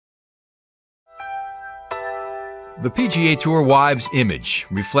The PGA Tour Wives image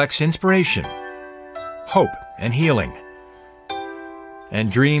reflects inspiration, hope and healing, and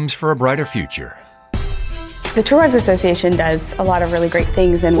dreams for a brighter future. The Tour Wives Association does a lot of really great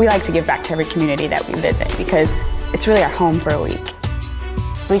things, and we like to give back to every community that we visit because it's really our home for a week.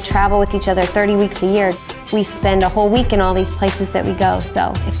 We travel with each other 30 weeks a year. We spend a whole week in all these places that we go,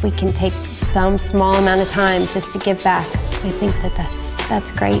 so if we can take some small amount of time just to give back, I think that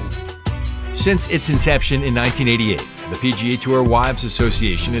that's great. Since its inception in 1988, the PGA Tour Wives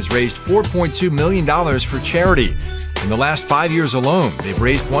Association has raised $4.2 million for charity. In the last 5 years alone, they've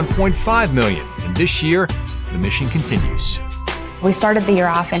raised $1.5 million, and this year, the mission continues. We started the year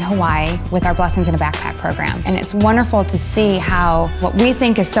off in Hawaii with our Blessings in a Backpack program, and it's wonderful to see how what we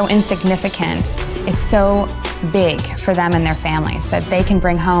think is so insignificant is so big for them and their families, that they can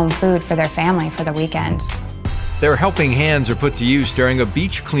bring home food for their family for the weekend. Their helping hands are put to use during a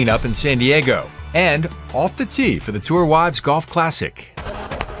beach cleanup in San Diego and off the tee for the Tour Wives Golf Classic.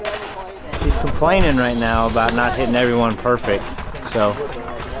 She's complaining right now about not hitting everyone perfect, so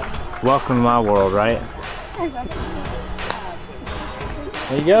welcome to my world, right?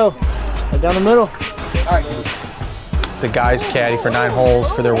 There you go, right down the middle. All right. The guys caddy for 9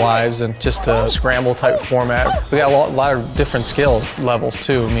 holes for their wives, and just a scramble type format. We got a lot of different skills levels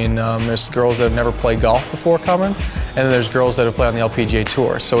too. I mean, there's girls that have never played golf before coming, and then there's girls that have played on the LPGA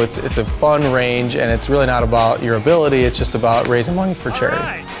Tour. So it's a fun range, and it's really not about your ability, it's just about raising money for charity.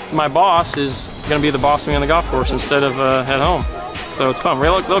 Right. My boss is going to be the boss of me on the golf course instead of at home. So it's fun. We're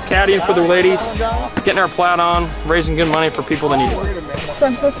a little caddying for the ladies, getting our plat on, raising good money for people that need it. So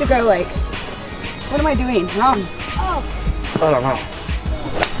I'm supposed to go like, what am I doing wrong? I don't know.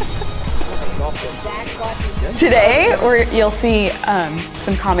 Today, you'll see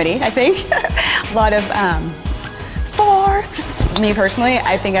some comedy, I think. A lot of fourth. Me personally,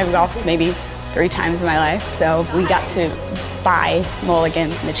 I think I've golfed maybe 3 times in my life. So we got to buy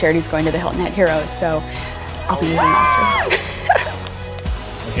mulligans, and the charity's going to the Hilton Head Heroes. So I'll be using them after.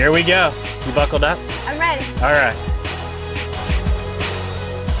 Here we go. You buckled up? I'm ready. All right.